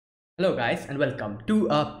Hello guys and welcome to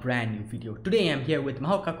a brand new video. Today I'm here with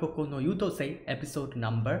Mahouka Koukou no Yuutousei episode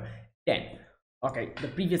number 10. Okay, the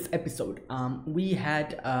previous episode we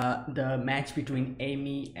had the match between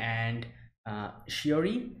Amy and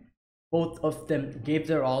Shiori. Both of them gave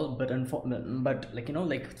their all, but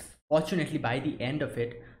fortunately by the end of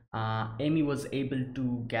it, Amy was able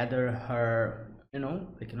to gather her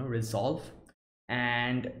resolve,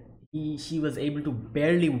 and she was able to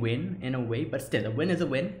barely win in a way, but still a win is a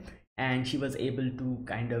win, and she was able to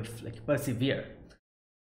kind of like persevere.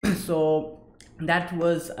 So that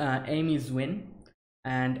was Amy's win.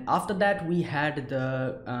 And after that we had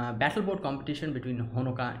the battle board competition between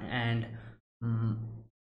Honoka and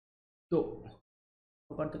so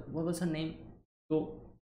what was her name? So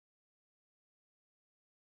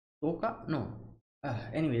Toka? No.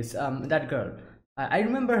 Anyways, that girl. I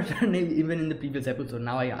remember her name even in the previous episode.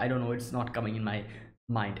 Now I don't know. It's not coming in my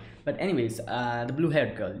mind. But anyways, the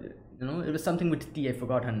blue-haired girl. It was something with T. I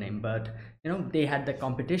forgot her name. But they had the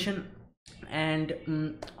competition, and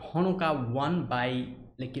Honoka won by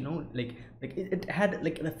it had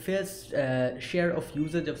like the first share of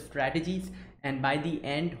usage of strategies, and by the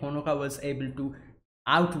end, Honoka was able to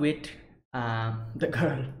outwit the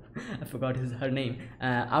girl. I forgot her name.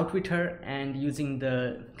 Outwit her, and using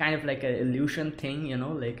the kind of like a illusion thing,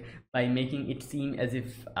 like by making it seem as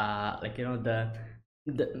if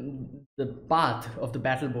the path of the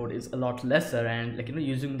battle board is a lot lesser, and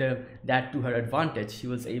using that to her advantage, she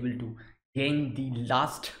was able to gain the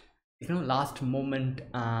last moment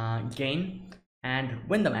gain and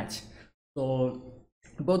win the match. So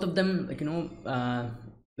both of them,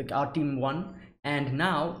 like our team won. And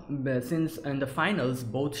now, since in the finals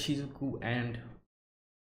both Shizuku and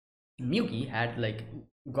Miyuki had like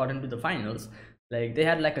gotten to the finals, like they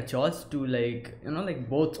had like a choice to like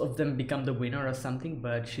both of them become the winner or something,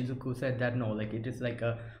 but Shizuku said that no, like it is like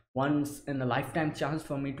a once in a lifetime chance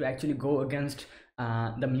for me to actually go against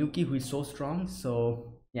the Miyuki, who is so strong.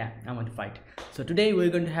 So yeah, I want to fight. So today we're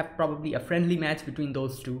going to have probably a friendly match between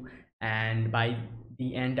those two, and by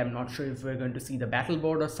the end I'm not sure if we're going to see the battle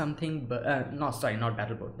board or something, but no, sorry, not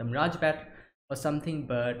battle board, the Mirage Bat or something,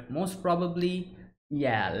 but most probably,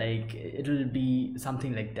 yeah, like it'll be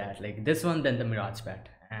something like that, like this one then the Mirage Bat.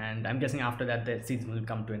 And I'm guessing after that the season will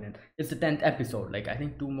come to an end. It's the 10th episode, like I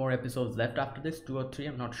think 2 more episodes left after this, 2 or 3,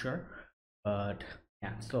 I'm not sure. But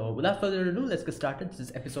yeah, so without further ado, let's get started. This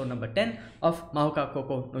is episode number 10 of Mahouka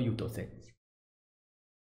Koukou no Yuutousei.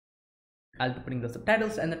 I'll be putting the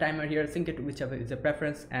subtitles and the timer here. Sync it to whichever is your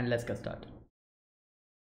preference, and let's get started.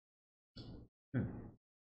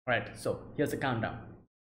 Alright, so here's the countdown.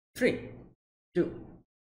 3, 2,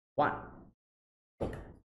 1.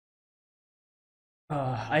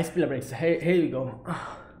 Ice pillar breaks. Here you go.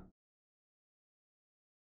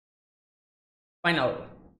 Final.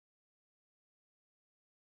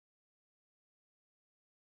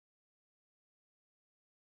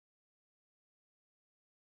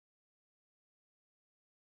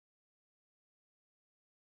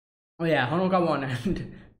 Oh yeah, Honoka won,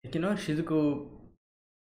 and Shizuku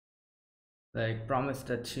like promised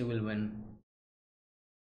that she will win.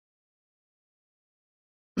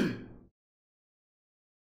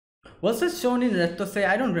 Was this shown in Yuutousei?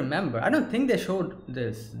 I don't remember. I don't think they showed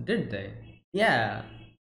this, did they? Yeah.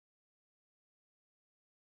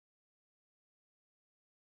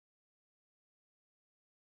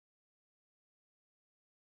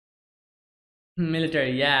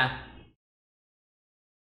 Military, yeah.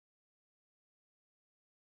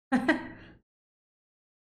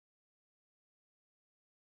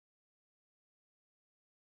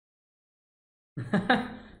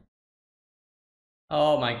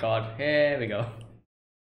 Oh my god, here we go.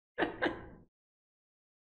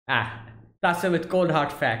 Plaster with cold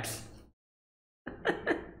hard facts.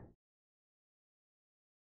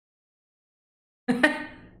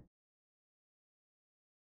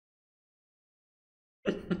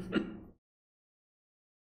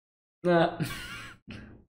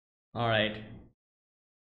 All right.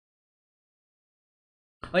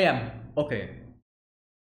 Oh yeah. Okay.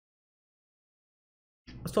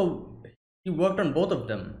 So you worked on both of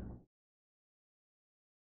them.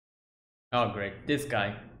 Oh great, this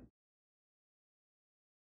guy.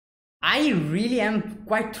 I really am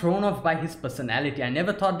quite thrown off by his personality. I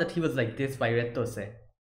never thought that he was like this by Yuutousei.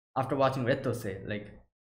 After watching Yuutousei, like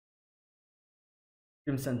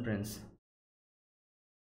Crimson Prince.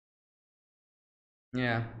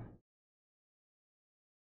 Yeah.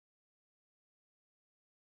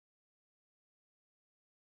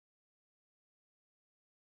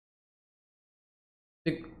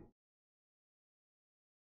 Bec-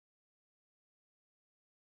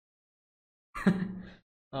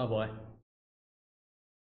 Oh boy.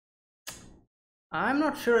 I'm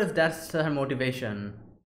not sure if that's her motivation.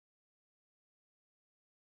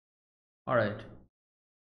 Alright.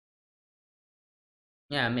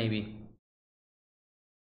 Yeah, maybe.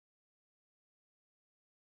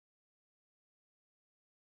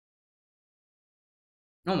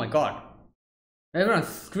 Oh my god. Everyone's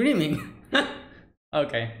screaming.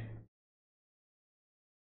 Okay.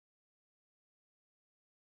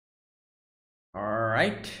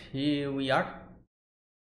 Alright, here we are.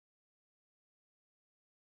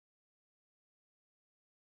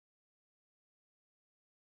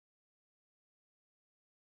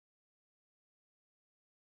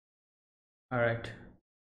 Alright.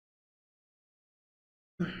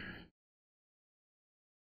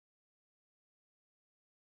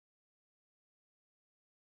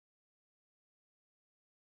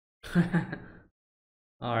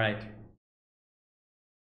 Alright.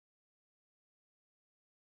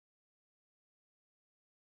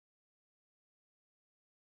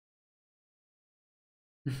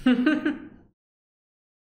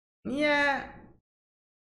 Yeah.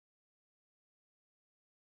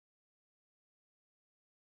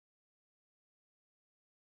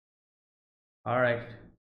 Alright.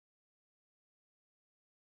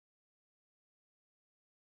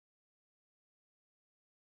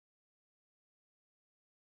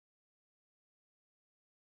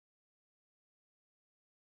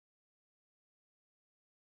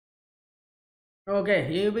 Okay,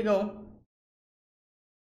 here we go.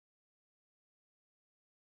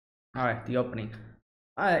 Alright, the opening.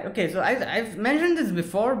 Alright, okay, so I've mentioned this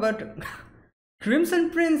before, but Crimson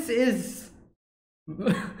Prince is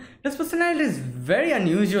his personality is very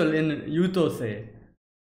unusual in Yuutousei.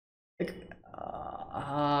 Like,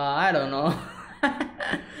 I don't know.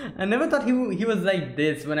 I never thought he was like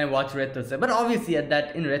this when I watched Retose. But obviously, at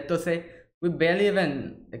that in Retose, we barely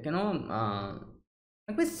even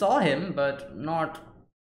like we saw him, but not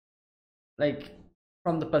like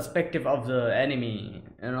from the perspective of the enemy,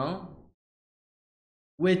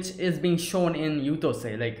 which is being shown in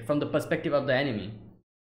Yuutousei, like from the perspective of the enemy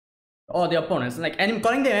or the opponents. Like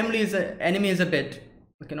calling the enemy is a bit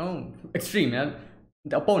extreme. Yeah?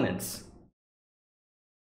 The opponents.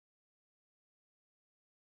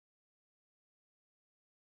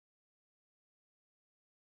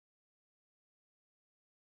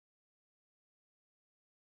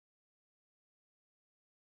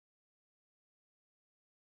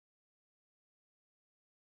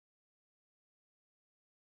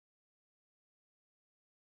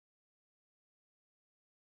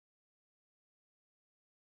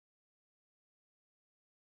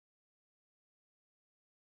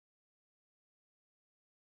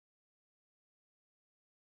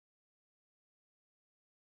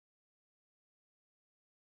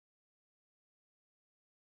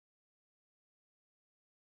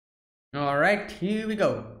 All right, here we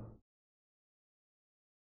go.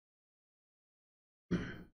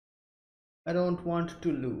 I don't want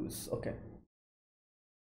to lose. Okay.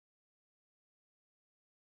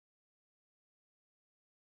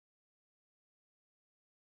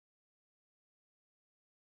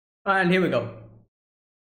 And here we go.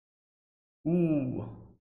 Ooh.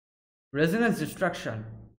 Resonance destruction.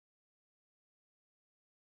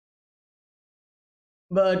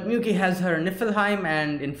 But Miyuki has her Niflheim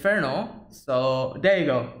and Inferno. So there you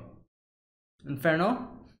go. Inferno.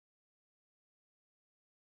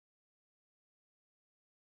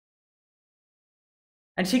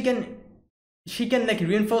 And she can like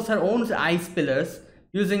reinforce her own ice pillars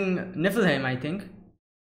using Niflheim, I think.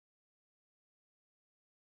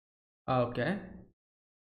 Okay.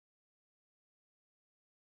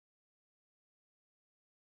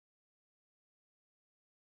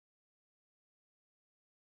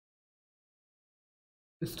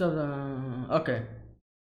 Stop. Okay.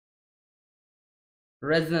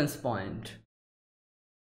 Resonance point.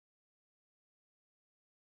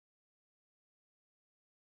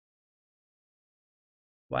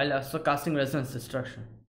 While also casting resonance destruction.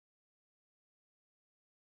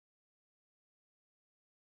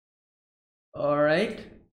 All right.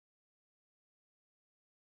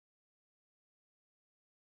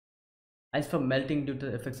 Ice for melting due to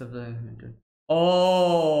the effects of the.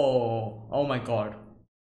 Oh. Oh my god.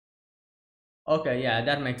 Okay. Yeah,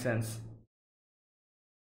 that makes sense.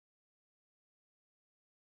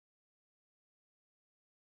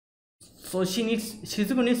 So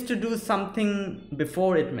Shizuku needs to do something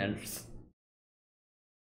before it melts.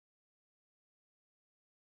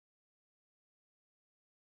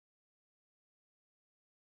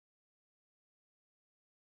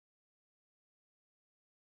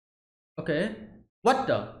 Okay. What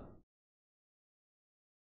the?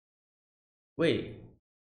 Wait.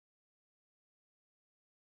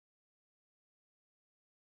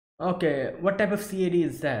 Okay, what type of CAD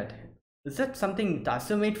is that? Is that something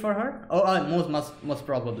Tasso made for her? Oh, most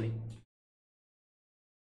probably.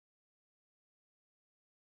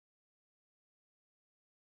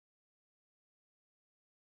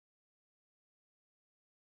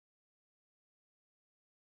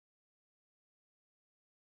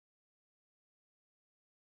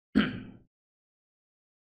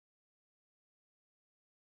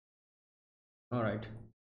 All right.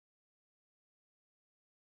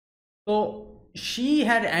 So she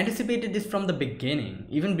had anticipated this from the beginning,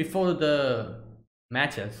 even before the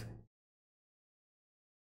matches.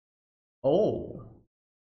 Oh,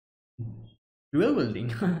 dual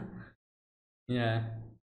wielding. Yeah.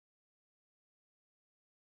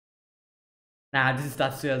 Nah, this is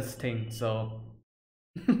Tatsuya's thing. So.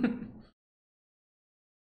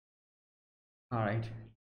 All right.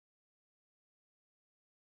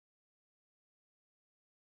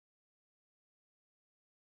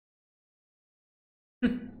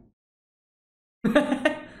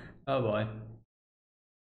 Oh boy.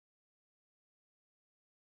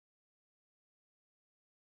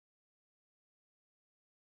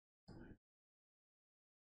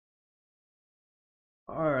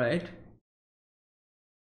 All right.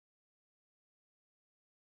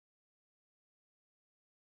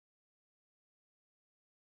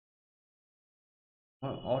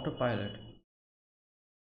 Autopilot.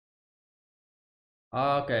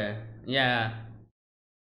 Okay. Yeah.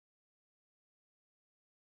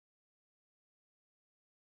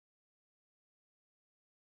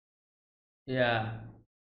 Yeah.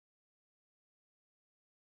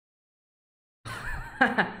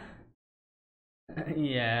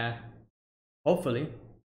 Yeah. Hopefully.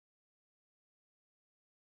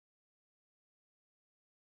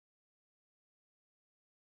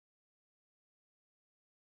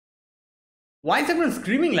 Why is everyone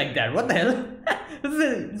screaming like that? What the hell?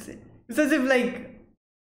 It's as if like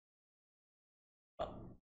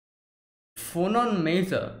Phonon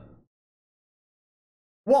Mesa.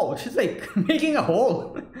 Whoa, she's like making a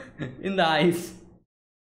hole in the ice.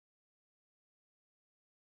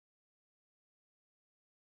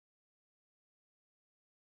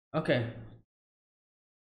 Okay.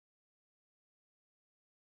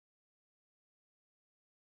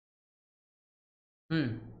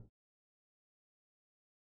 Hmm.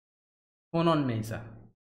 Phonon Mesa.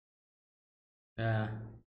 Yeah.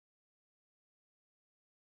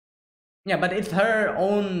 Yeah, but it's her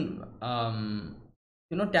own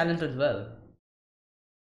talent as well.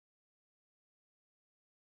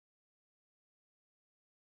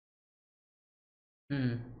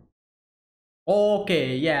 Hmm.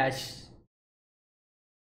 Okay, yeah.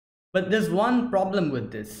 But there's one problem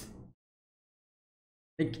with this.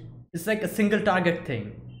 Like, it's like a single target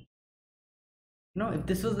thing. No, if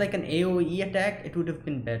this was like an AoE attack, it would have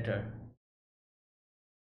been better.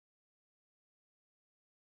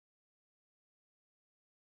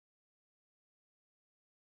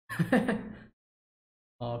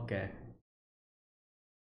 Okay.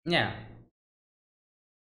 Yeah.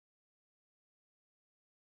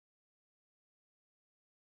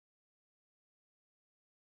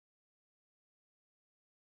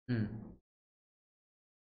 Hmm.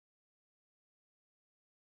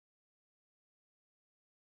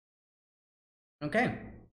 Okay.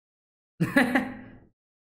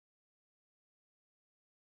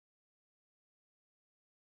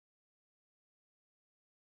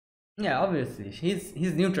 Yeah, obviously. He's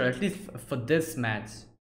neutral, at least for this match.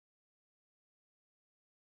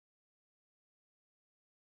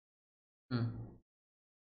 Hmm.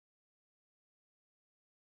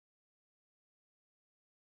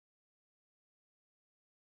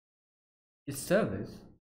 His service?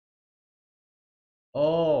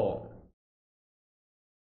 Oh.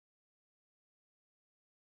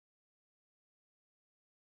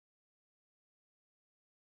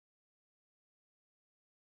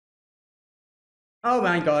 Oh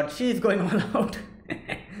my god, she's going all out.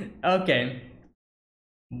 Okay.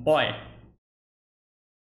 Boy.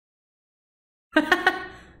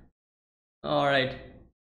 Alright.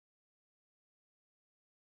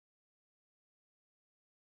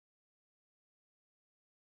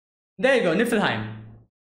 There you go, Niflheim.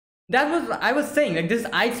 That was I was saying, like this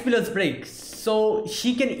ice pillars break, so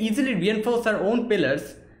she can easily reinforce her own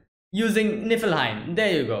pillars using Niflheim.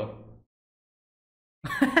 There you go.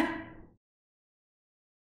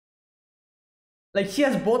 Like she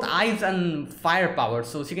has both ice and fire power,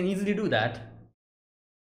 so she can easily do that.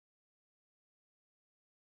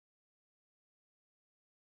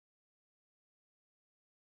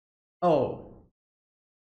 Oh,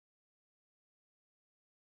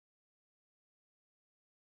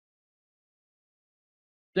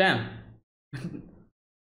 Damn.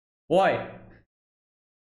 Boy.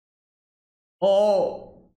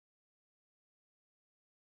 Oh.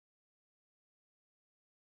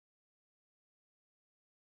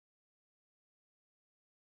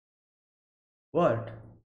 What?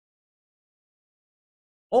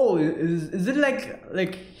 Oh, is it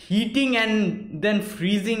like heating and then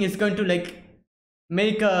freezing is going to like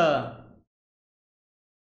make a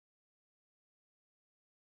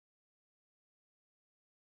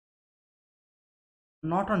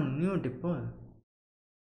not a new dipper?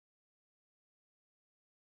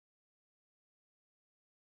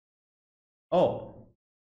 Oh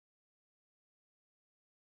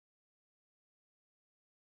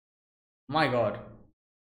my god.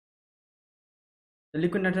 The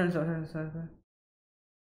liquid nitrogen.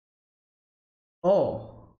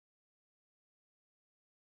 Oh.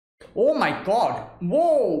 Oh my god.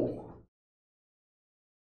 Whoa.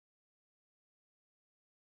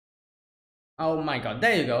 Oh my god.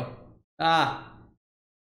 There you go. Ah.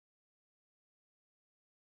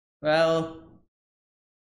 Well.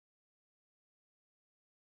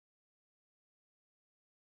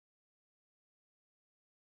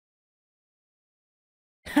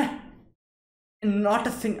 Not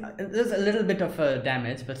a single. There's a little bit of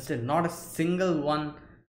damage, but still, not a single one.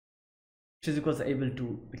 Shizuku was able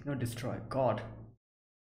to, destroy. God.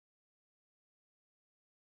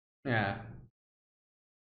 Yeah.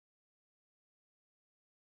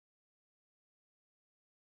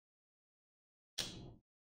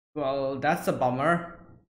 Well, that's a bummer.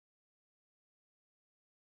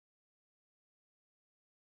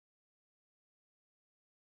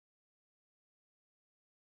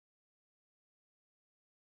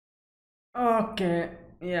 Okay.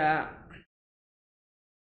 Yeah.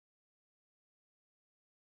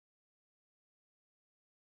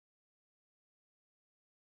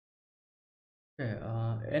 Okay.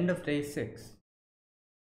 End of day 6.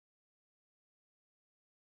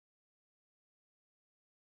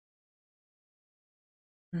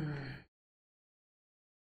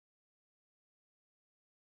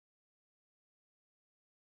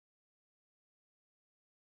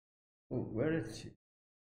 Oh, where is she?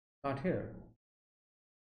 Not here.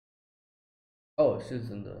 Oh, she's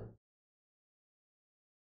in the.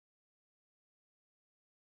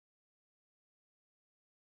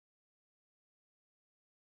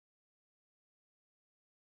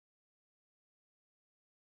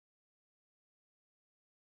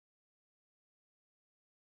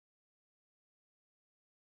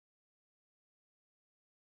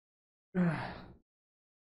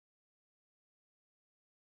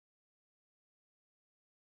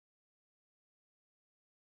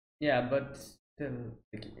 Yeah, but still,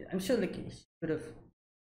 like, I'm sure like he could have.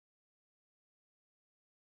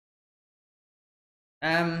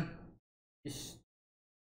 Um. sh-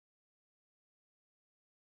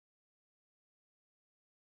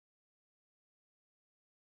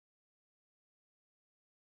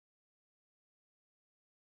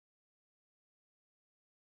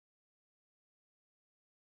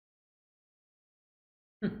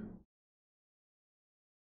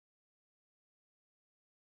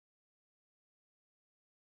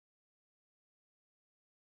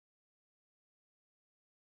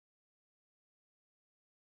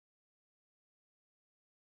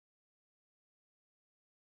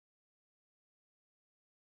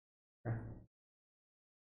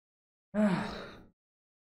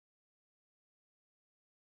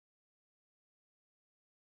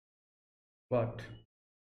 What?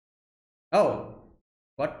 Oh,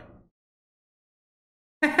 what?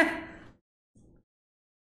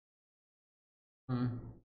 Hmm.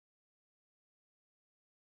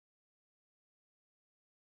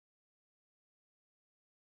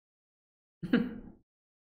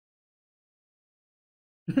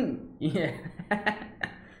 Yeah.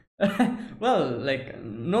 Well, like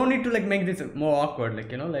no need to like make this more awkward.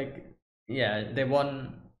 Like like yeah, they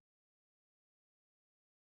won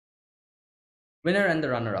winner and the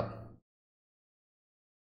runner up.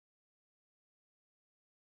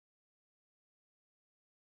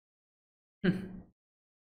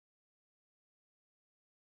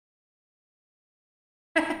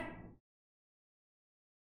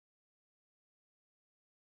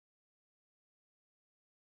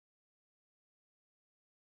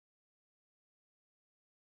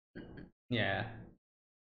 Yeah.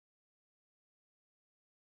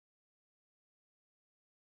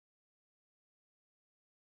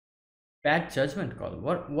 Bad judgment call.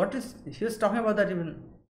 What is he was talking about that even?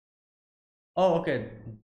 Oh, okay.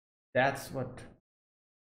 That's what.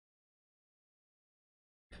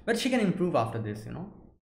 But she can improve after this.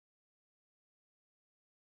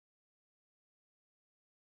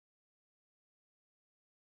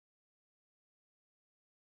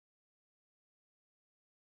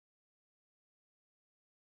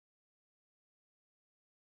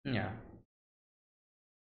 Yeah.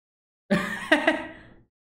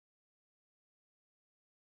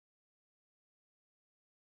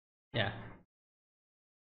 Yeah.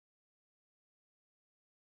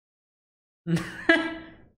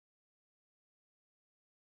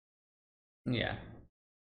 Yeah.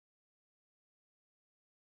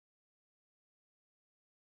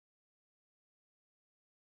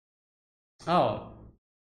 Oh.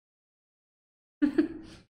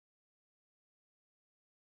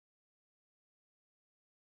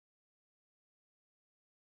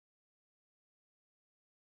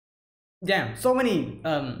 Damn, so many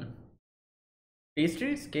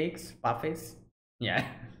pastries, cakes, parfaits. Yeah.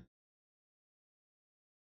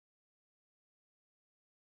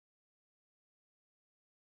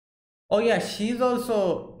 Oh yeah, she's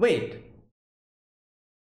also wait.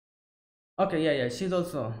 Okay, yeah, yeah, she's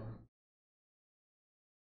also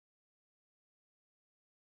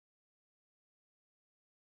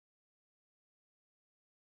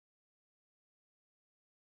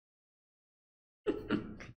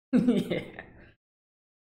yeah.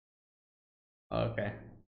 Okay.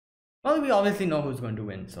 Well, we obviously know who's going to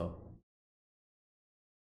win, so.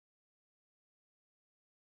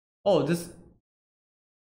 Oh, this.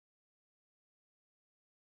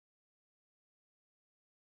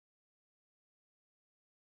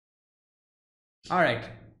 All right.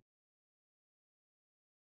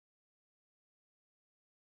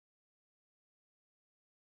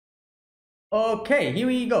 Okay, here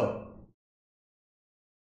we go.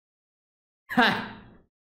 Ha!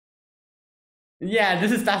 Yeah,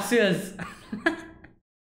 this is Tatsuya's.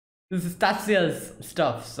 This is Tatsuya's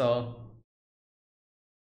stuff, so.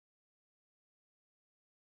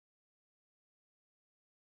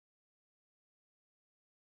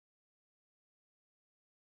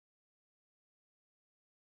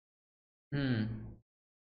 Hmm.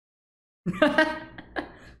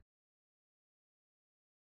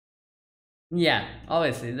 Yeah,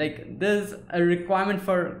 obviously. Like, there's a requirement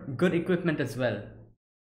for good equipment as well.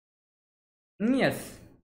 Yes.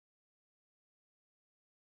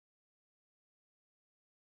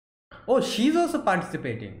 Oh, she's also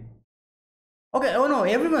participating. Okay, oh no,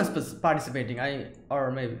 everyone's participating.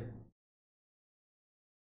 Or maybe.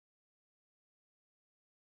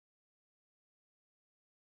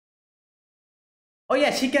 Oh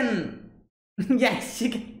yeah, she can. Yes, she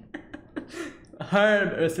can.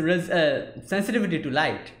 Her sensitivity to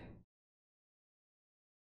light.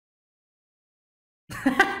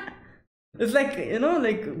 It's like,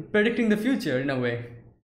 like predicting the future in a way.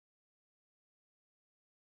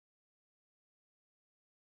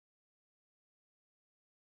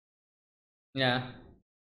 Yeah.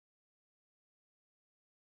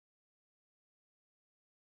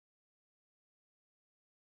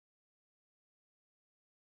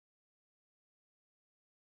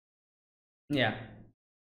 Yeah.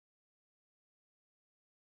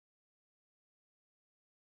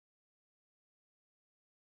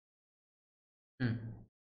 Hmm.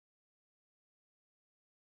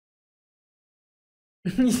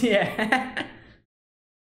 Yeah.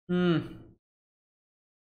 Hmm.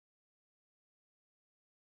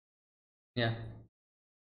 Yeah.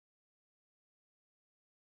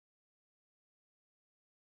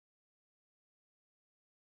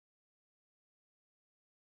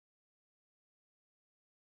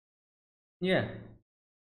 Yeah.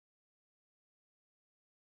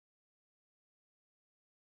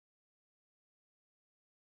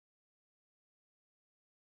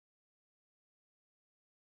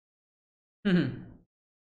 Hmm.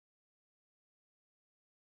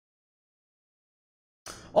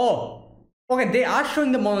 Oh. Okay, they are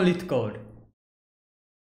showing the monolith code.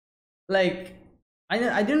 Like,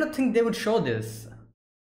 I did not think they would show this.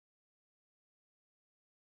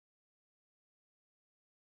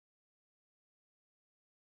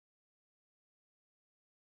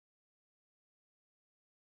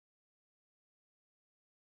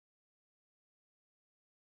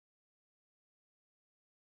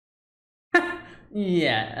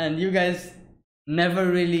 Yeah, and you guys never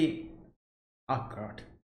really. Oh god.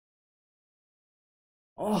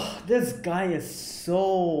 Oh, this guy is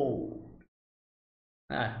so.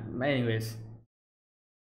 Anyways.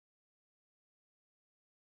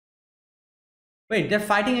 Wait, they're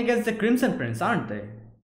fighting against the Crimson Prince, aren't they?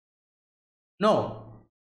 No.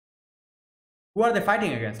 Who are they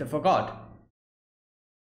fighting against? I forgot.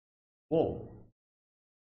 Whoa.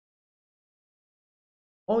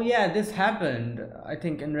 Oh yeah, this happened. I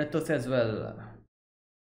think in Retos as well.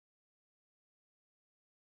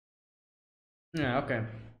 Yeah. Okay.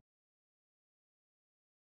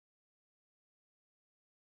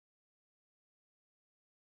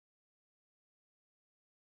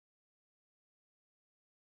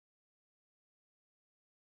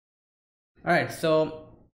 All right, so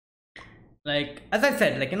like as I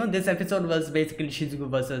said, like this episode was basically Shizuku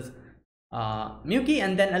versus Miyuki,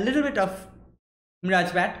 and then a little bit of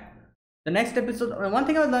Mirage Bat. The next episode, one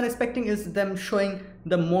thing I was not expecting is them showing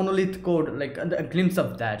the monolith code, like a glimpse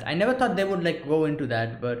of that. I never thought they would like go into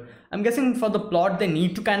that, but I'm guessing for the plot they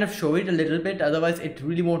need to kind of show it a little bit, otherwise it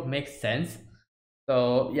really won't make sense.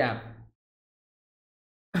 So yeah,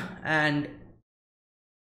 and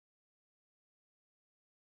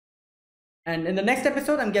in the next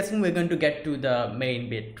episode, I'm guessing we're going to get to the main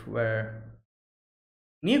bit where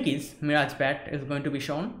Miyuki's Mirage Bat is going to be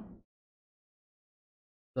shown.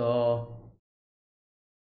 So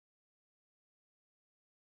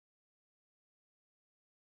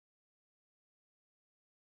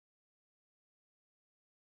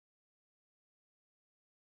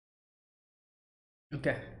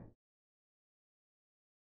okay.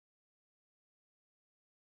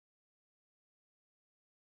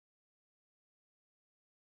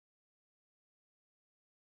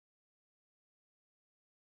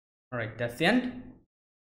 All right, that's the end.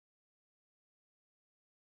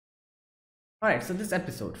 All right, so this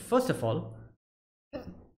episode, first of all,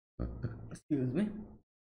 excuse me.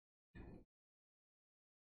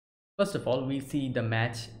 First of all, we see the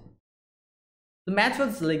match. The match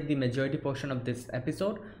was like the majority portion of this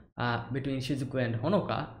episode between Shizuku and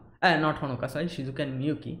Honoka. Not Honoka, sorry, Shizuku and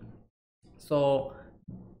Miyuki. So,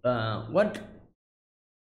 what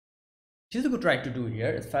Shizuku tried to do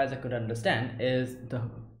here, as far as I could understand, is the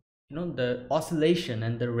oscillation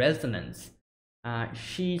and the resonance.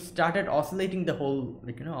 She started oscillating the whole,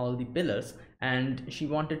 all the pillars, and she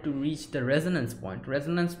wanted to reach the resonance point.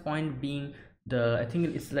 Resonance point being I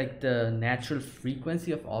think it's like the natural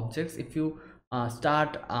frequency of objects. If you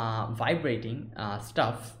start vibrating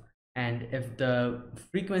stuff, and if the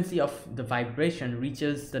frequency of the vibration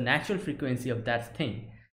reaches the natural frequency of that thing,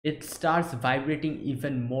 it starts vibrating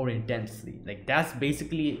even more intensely. Like that's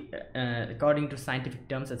basically according to scientific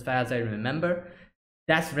terms, as far as I remember,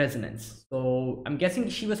 that's resonance. So I'm guessing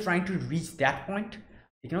she was trying to reach that point,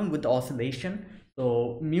 with the oscillation.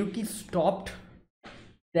 So Miyuki stopped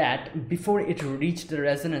that before it reached the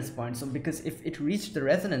resonance point. So because if it reached the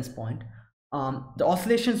resonance point, the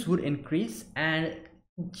oscillations would increase, and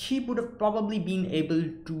she would have probably been able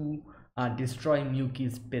to destroy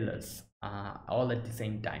Miyuki's pillars all at the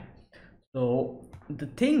same time. So the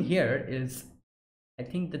thing here is, I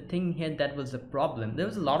think the thing here that was a problem. There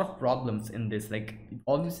was a lot of problems in this. Like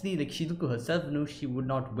obviously, like Shizuku herself knew she would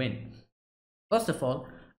not win. First of all,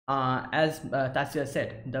 as Tatsuya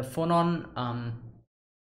said, the phonon.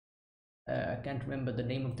 I can't remember the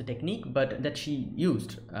name of the technique, but that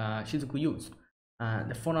Shizuku used,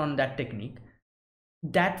 the phonon, that technique.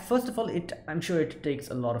 That first of all, I'm sure it takes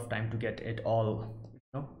a lot of time to get it all,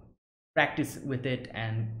 practice with it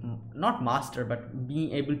and not master, but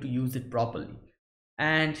being able to use it properly.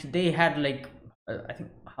 And they had like I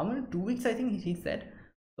think how many 2 weeks, I think he said.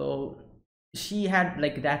 So she had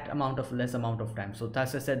like that less amount of time. So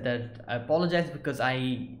Tasha said that I apologize because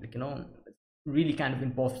I really kind of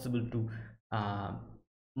impossible to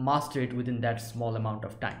master it within that small amount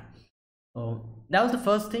of time. So that was the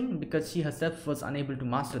first thing, because she herself was unable to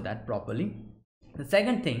master that properly. The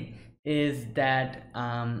second thing is that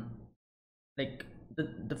like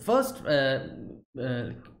the first what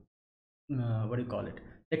do you call it,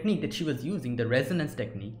 technique that she was using, the resonance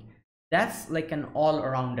technique, that's like an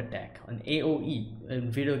all-around attack, an AOE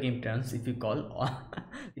in video game terms, if you call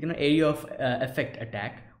area of effect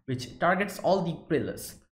attack, which targets all the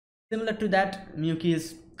pillars. Similar to that,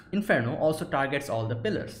 Miyuki's Inferno also targets all the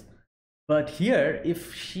pillars. But here,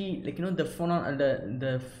 if she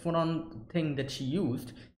the phonon thing that she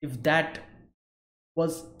used, if that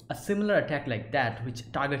was a similar attack like that which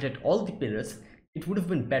targeted all the pillars, it would have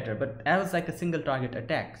been better. But that was like a single target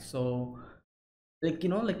attack. So like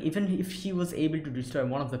even if she was able to destroy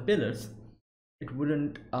one of the pillars, it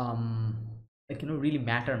wouldn't really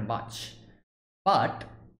matter much. But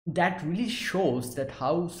that really shows that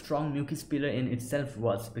how strong Miyuki's pillar in itself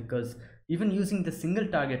was, because even using the single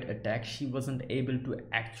target attack, she wasn't able to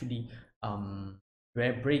actually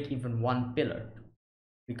break even one pillar,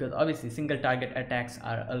 because obviously single target attacks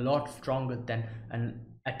are a lot stronger than an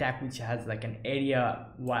attack which has like an area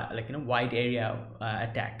wide area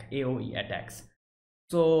attack, AOE attacks.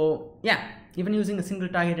 So yeah, even using a single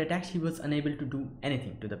target attack, she was unable to do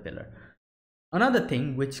anything to the pillar. Another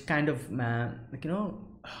thing which kind of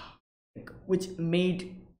which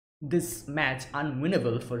made this match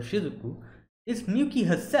unwinnable for Shizuku is Miyuki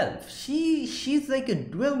herself. She's like a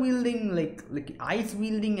dual wielding, like ice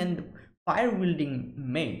wielding and fire wielding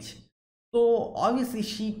mage. So obviously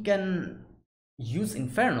she can use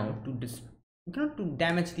Inferno to to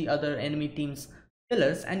damage the other enemy team's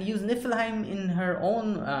pillars, and use Niflheim in her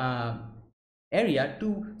own area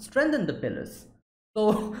to strengthen the pillars.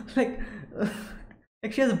 So like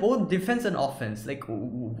like she has both defense and offense. Like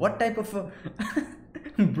what type of a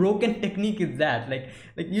broken technique is that? Like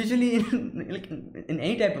usually in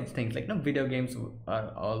any type of things, like no video games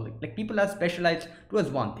are all like people are specialized towards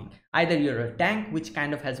one thing. Either you're a tank, which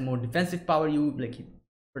kind of has more defensive power, you like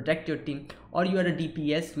protect your team, or you are a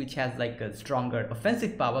DPS, which has like a stronger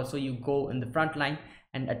offensive power, so you go in the front line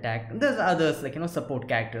and attack. There's others like support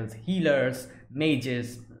characters, healers,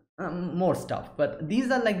 mages, more stuff, but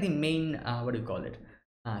these are like the main what do you call it,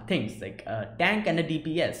 things, like a tank and a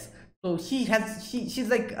DPS. So she's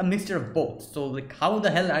like a mixture of both. So like how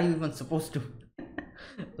the hell are you even supposed to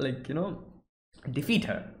like defeat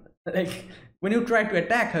her? Like when you try to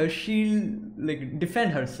attack her, she'll like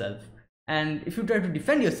defend herself, and if you try to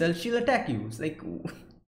defend yourself, she'll attack you. It's like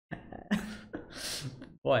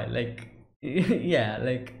boy, like yeah,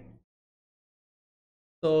 like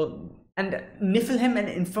so. And Niflheim and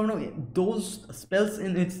Inferno, those spells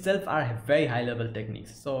in itself are very high level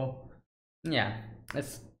techniques. So yeah,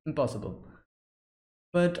 it's impossible.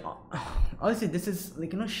 But obviously this is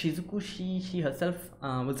like Shizuku, she herself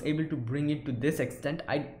was able to bring it to this extent.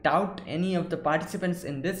 I doubt any of the participants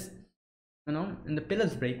in this in the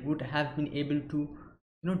pillars break would have been able to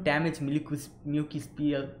damage Miyuki's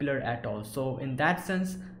pillar at all. So in that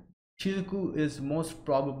sense, Shizuku is most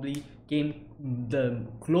probably came the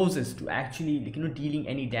closest to actually like dealing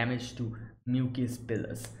any damage to Miyuki's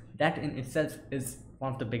pillars. That in itself is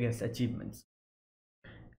one of the biggest achievements.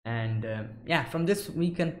 And yeah, from this we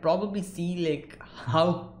can probably see like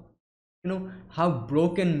how how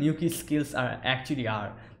broken Miyuki's skills are.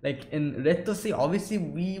 Like in Yuutousei, obviously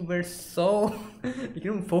we were so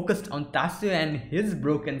focused on Tatsuya and his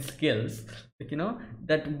broken skills, like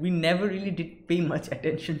that we never really did pay much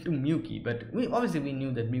attention to Miyuki. But we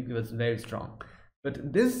knew that Miyuki was very strong.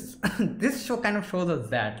 But this this show kind of shows us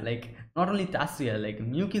that like not only Tatsuya, like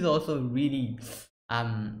Miyuki is also really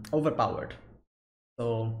overpowered.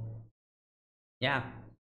 So yeah,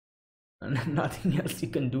 nothing else you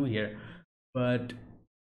can do here. But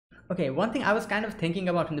okay, one thing I was kind of thinking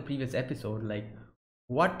about in the previous episode, like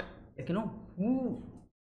what, like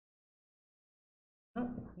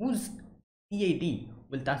whose CAD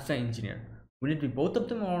will Tatsuya engineer? Will it be both of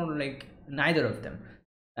them or like neither of them?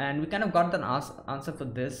 And we kind of got an answer for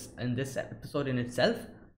this in this episode in itself.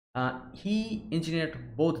 He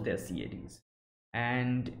engineered both their CADs,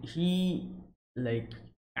 and he like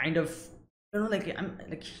kind of like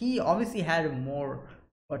like he obviously had more,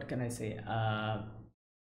 what can I say,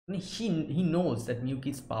 he knows that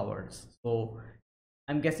Miyuki's powers. So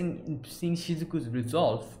I'm guessing seeing Shizuku's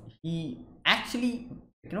resolve, he actually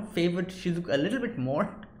favored Shizuku a little bit more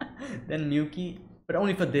than Miyuki, but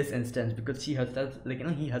only for this instance, because she herself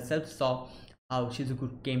he herself saw how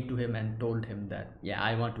Shizuku came to him and told him that yeah,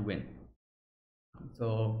 I want to win.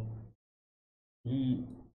 So he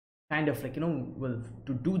kind of well,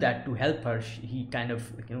 to do that, to help her, he kind of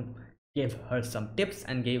gave her some tips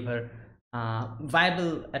and gave her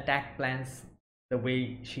viable attack plans, the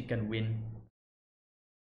way she can win.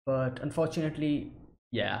 But unfortunately,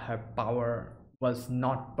 yeah, her power was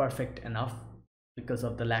not perfect enough because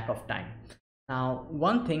of the lack of time. Now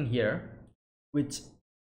one thing here which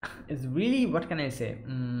is really, what can I say,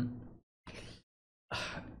 in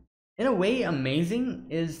a way amazing,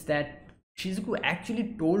 is that Shizuku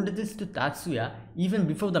actually told this to Tatsuya even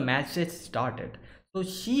before the match started. So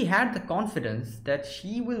she had the confidence that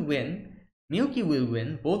she will win, Miyuki will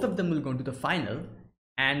win, both of them will go to the final,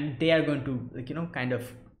 and they are going to kind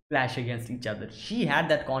of clash against each other. She had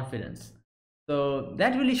that confidence. So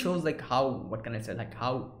that really shows like how, what can I say, like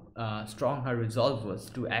how strong her resolve was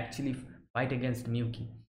to actually fight against Miyuki.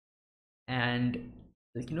 And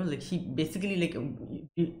like she basically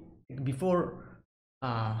before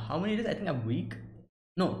how many days, I think a week,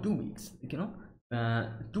 no, 2 weeks,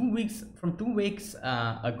 2 weeks, from 2 weeks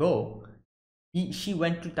ago, she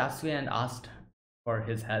went to Tatsuya and asked for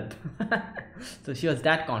his help. So she was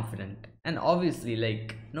that confident, and obviously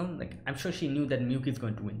like like I'm sure she knew that Miyuki is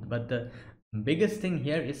going to win, but the biggest thing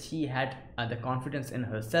here is she had the confidence in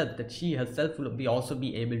herself that she herself will also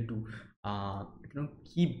be able to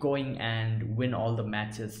keep going and win all the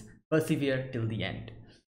matches, persevere till the end.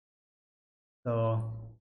 So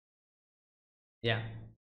yeah,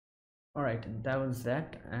 all right, that was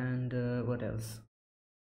that. And what else?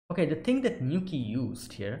 Okay, the thing that Miyuki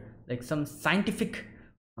used here, like some scientific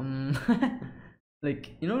like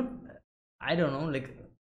I don't know, like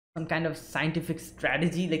some kind of scientific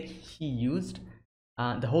strategy like he used,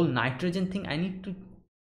 the whole nitrogen thing. I need to,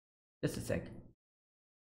 just a sec,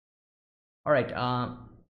 All right.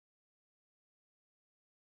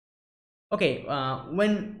 Okay.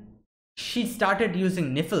 When she started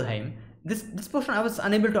using Niflheim, this portion I was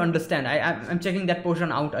unable to understand. I'm checking that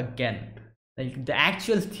portion out again, like the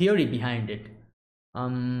actual theory behind it.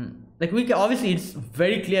 Like obviously it's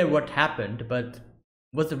very clear what happened, but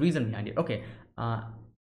what's the reason behind it? Okay.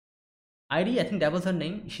 Id, I think that was her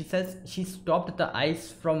name. She says she stopped the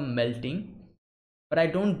ice from melting, but I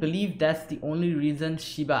don't believe that's the only reason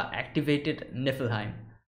Shiba activated Niflheim.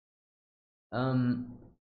 Um,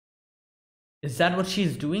 is that what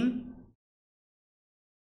she's doing?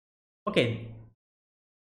 Okay,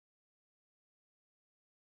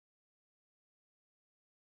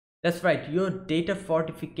 that's right. Your data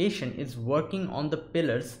fortification is working on the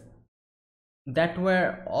pillars that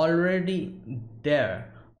were already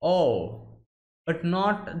there. Oh, but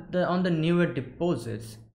not on the newer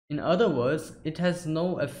deposits. In other words, it has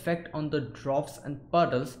no effect on the drops and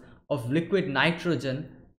puddles of liquid nitrogen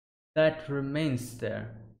that remains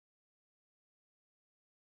there.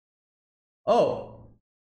 Oh,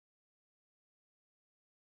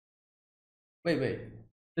 wait.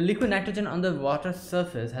 The liquid nitrogen on the water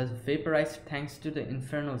surface has vaporized thanks to the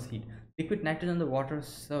infernal's heat. Liquid nitrogen on the water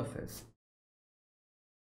surface.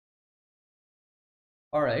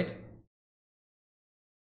 Alright.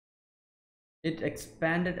 It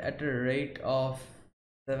expanded at a rate of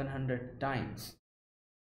 700 times.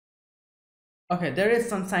 Okay, there is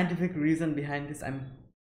some scientific reason behind this. I'm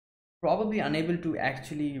probably unable to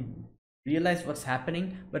actually realize what's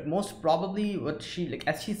happening, but most probably what she, like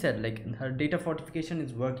as she said, like her data fortification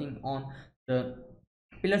is working on the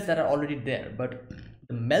pillars that are already there, but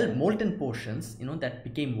the molten portions, that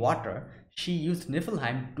became water, she used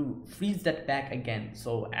Niflheim to freeze that back again.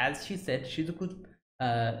 So as she said, Shizuku's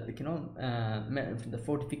the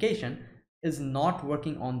fortification is not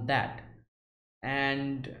working on that.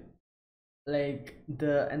 And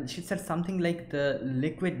and she said something like the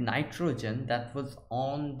liquid nitrogen that was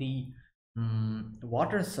on the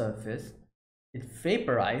water surface, it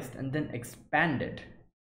vaporized and then expanded.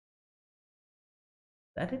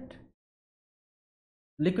 Is that it?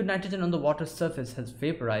 Liquid nitrogen on the water surface has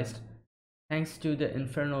vaporized thanks to the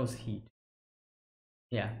inferno's heat.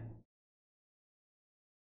 Yeah,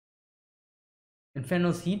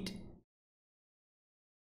 inferno's heat,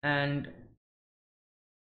 and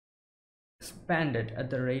expanded at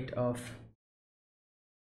the rate of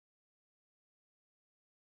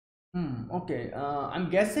okay. I'm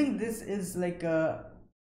guessing this is like a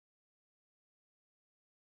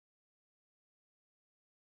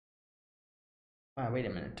wait a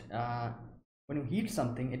minute. When you heat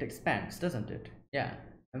something, it expands, doesn't it? Yeah.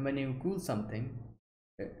 And when you cool something,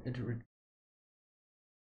 it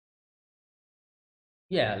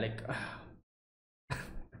yeah, like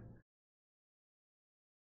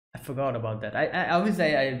I forgot about that. I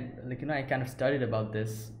obviously I like I kind of studied about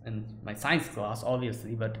this in my science class,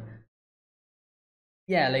 obviously, but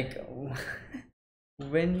yeah, like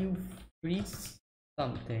when you freeze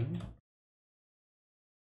something,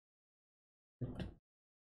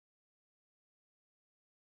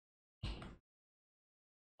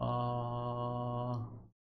 uh,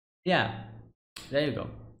 yeah, there you go.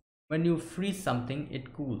 When you freeze something,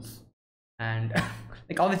 it cools, and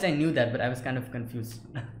like obviously I knew that, but I was kind of confused.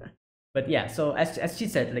 But yeah, so as she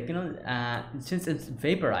said, like since it's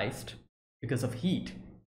vaporized because of heat,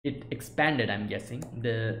 it expanded, I'm guessing,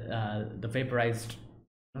 the vaporized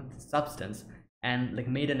substance, and like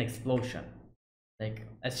made an explosion, like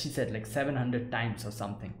as she said, like 700 times or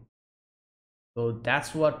something. So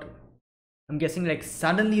that's what I'm guessing, like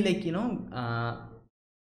suddenly, like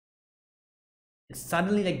it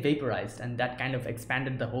suddenly like vaporized, and that kind of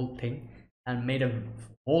expanded the whole thing and made a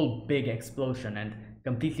whole big explosion and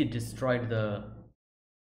completely destroyed the,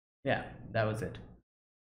 yeah, that was it.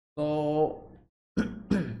 So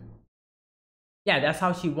yeah, that's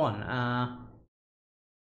how she won.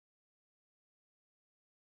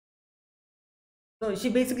 So she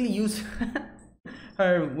basically used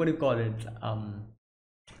her, what do you call it,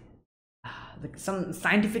 like some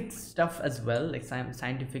scientific stuff as well, like some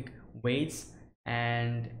scientific weights,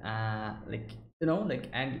 and like,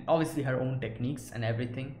 and obviously her own techniques and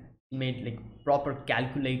everything. She made like proper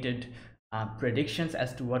calculated predictions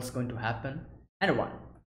as to what's going to happen, and won.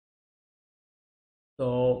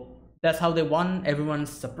 So that's how they won. Everyone's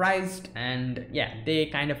surprised, and yeah, they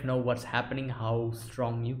kind of know what's happening, how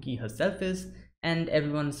strong Yuki herself is, and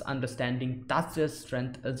everyone's understanding Tatsuya's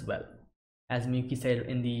strength as well, as Miyuki said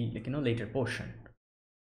in the later portion.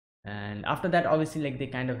 And after that, obviously, like they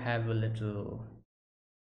kind of have a little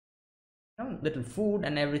little food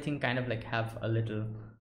and everything, kind of like have a little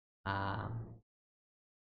uh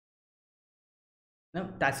no,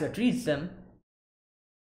 Tatsuya treats them,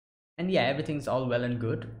 and yeah, everything's all well and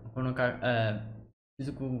good. Honoka,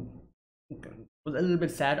 Shizuku was a little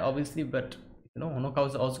bit sad, obviously, but Honoka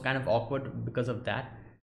was also kind of awkward because of that.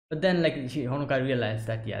 But then, like, Honoka realized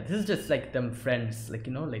that yeah, this is just like them friends, like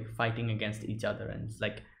like fighting against each other, and it's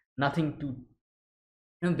like nothing to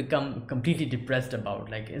become completely depressed about.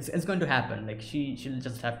 Like it's going to happen. Like she'll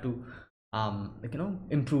just have to like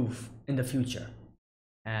improve in the future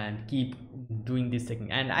and keep doing this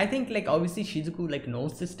technique. And I think like obviously Shizuku like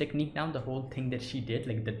knows this technique now, the whole thing that she did,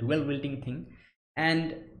 like the dual wielding thing.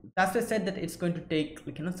 And Tasha said that it's going to take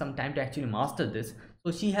like some time to actually master this,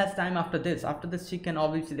 so she has time after this. After this she can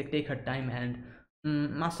obviously like take her time and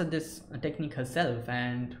master this technique herself,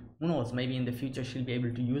 and who knows, maybe in the future she'll be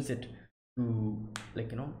able to use it to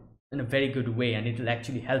like in a very good way, and it will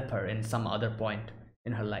actually help her in some other point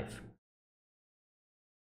in her life.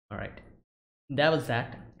 All right, that was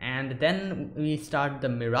that. And then we start the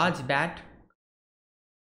Mirage Bat,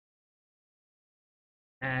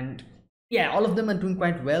 and yeah, all of them are doing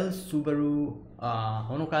quite well. Subaru,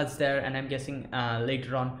 Honoka is there, and I'm guessing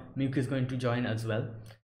later on Miyuki is going to join as well.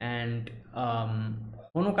 And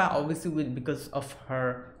Honoka obviously will, because of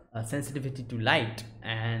her sensitivity to light,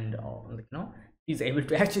 and like she's able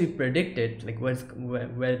to actually predict it, like where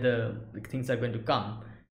the like, things are going to come,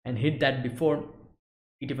 and hit that before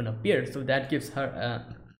it even appears. So that gives her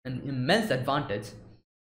an immense advantage.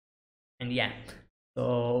 And yeah,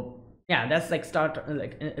 so yeah, that's like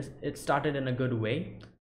it started in a good way.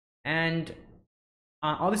 And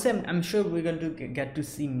obviously I'm sure we're going to get to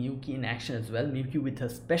see Miyuki in action as well. Miyuki with her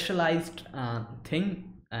specialized thing.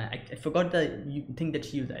 I forgot the thing that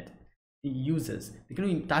she uses, because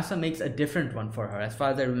Tasha makes a different one for her, as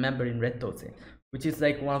far as I remember, in Red Tose, which is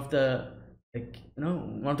like one of the like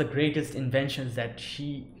one of the greatest inventions that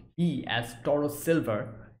he as Toro Silver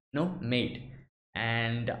made.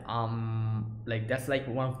 And like that's like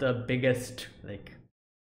one of the biggest like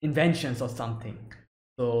inventions or something.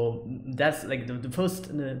 So that's like the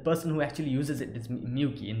first person who actually uses it is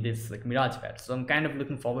Miyuki in this like Mirage Pad. So I'm kind of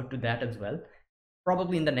looking forward to that as well,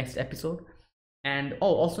 probably in the next episode. And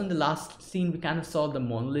oh, also in the last scene we kind of saw the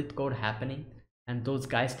monolith code happening, and those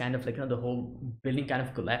guys kind of like the whole building kind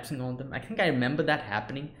of collapsing on them. I think I remember that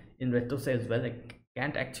happening in Retose as well. I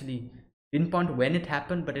can't actually pinpoint when it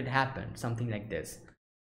happened, but it happened, something like this.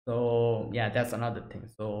 So yeah, that's another thing.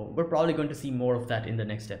 So we're probably going to see more of that in the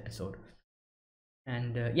next episode.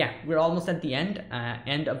 And yeah, we're almost at the end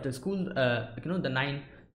of the school, the 9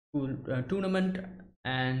 school tournament,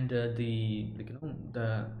 and the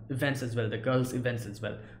the events as well, the girls events as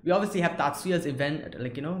well. We obviously have Tatsuya's event,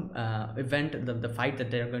 like event, the fight that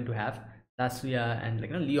they're going to have, Tatsuya and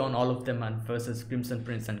like Leon, all of them, and versus Crimson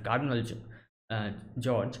Prince and Cardinal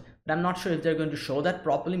George. But I'm not sure if they're going to show that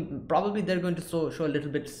properly. Probably they're going to show a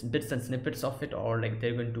little bits and snippets of it, or like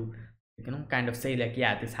they're going to kind of say like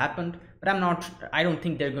yeah, this happened. But I don't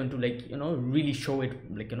think they're going to like really show it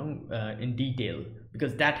like in detail,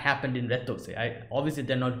 because that happened in Retose. Obviously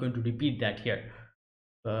they're not going to repeat that here.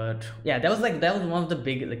 But yeah, that was one of the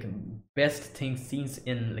big like best scenes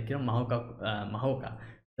in like Mahouka,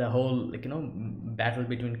 the whole like battle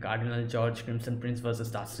between Cardinal George, Crimson Prince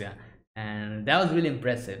versus Tatsuya. And that was really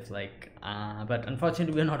impressive, like but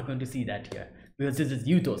unfortunately we're not going to see that here, because this is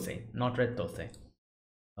Yuutousei, not Retose.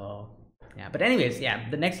 So yeah, but anyways, yeah,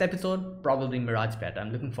 the next episode probably Mirage Pet.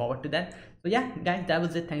 I'm looking forward to that. So yeah guys, that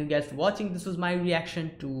was it. Thank you guys for watching. This was my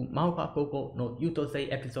reaction to Mahouka Koukou no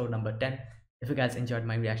Yuutousei episode number 10. If you guys enjoyed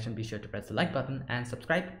my reaction, be sure to press the like button and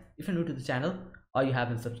subscribe if you're new to the channel, or you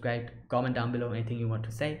haven't subscribed. Comment down below anything you want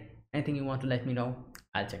to say, anything you want to let me know.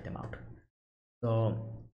 I'll check them out. So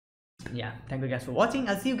yeah, thank you guys for watching.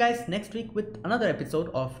 I'll see you guys next week with another episode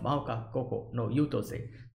of Mahouka Koukou no Yuutousei.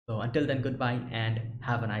 So until then, goodbye and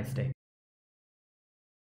have a nice day.